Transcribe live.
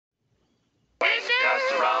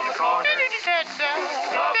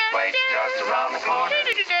the corner.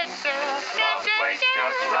 Love waits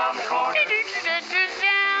just around the corner.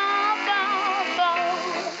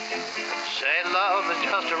 Say love is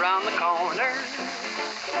just around the corner,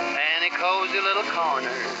 any cozy little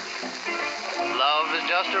corner. Love is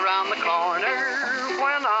just around the corner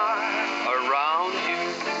when I'm around you.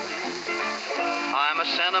 I'm a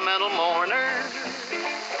sentimental mourner,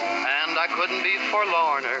 and I couldn't be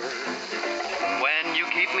forlorner when you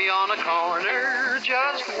keep me on a corner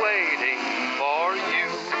just waiting for you.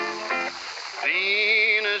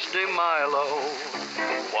 Venus de Milo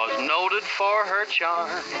was noted for her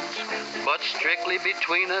charms, but strictly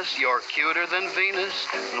between us, you're cuter than Venus,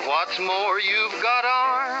 and what's more, you've got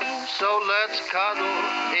arms, so let's cuddle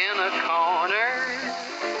in a corner,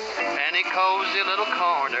 any cozy little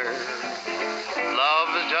corner.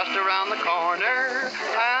 Love is just around the corner,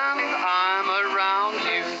 and I'm around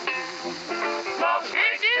you. Love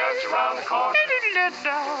waits just around the corner.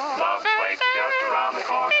 Love waits just around the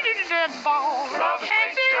corner. Love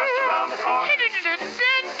waits just around the corner.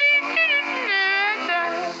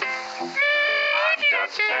 I'm just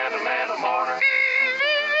a sentimental mourner.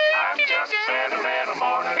 I'm just a sentimental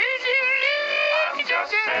mourner. I'm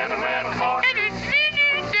just a sentimental mourner.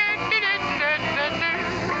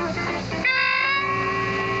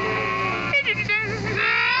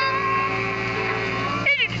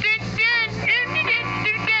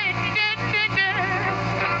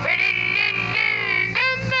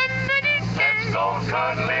 Let's go and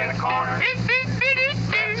cuddle in a corner.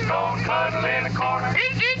 Let's go and cuddle in a corner.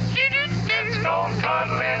 Let's go and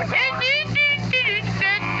cuddle in a corner.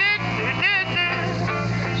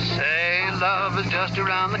 Say love is just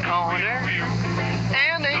around the corner,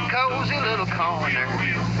 any cozy little corner.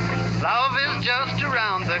 Love is just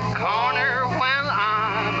around the corner when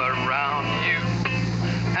I'm around you.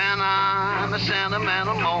 And I'm a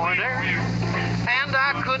sentimental mourner, and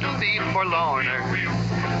I couldn't be forlorner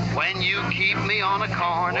when you keep me on a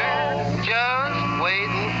corner just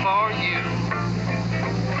waiting for you.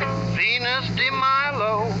 Venus de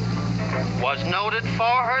Milo was noted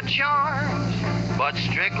for her charms, but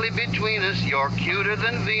strictly between us, you're cuter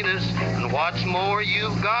than Venus, and what's more,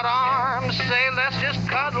 you've got arms. Say, let's just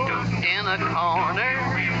cuddle in a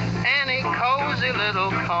corner, any cozy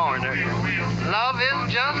little corner. Love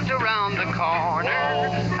is just around the corner,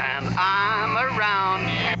 and I'm around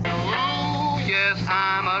you. Yes,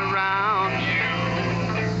 I'm around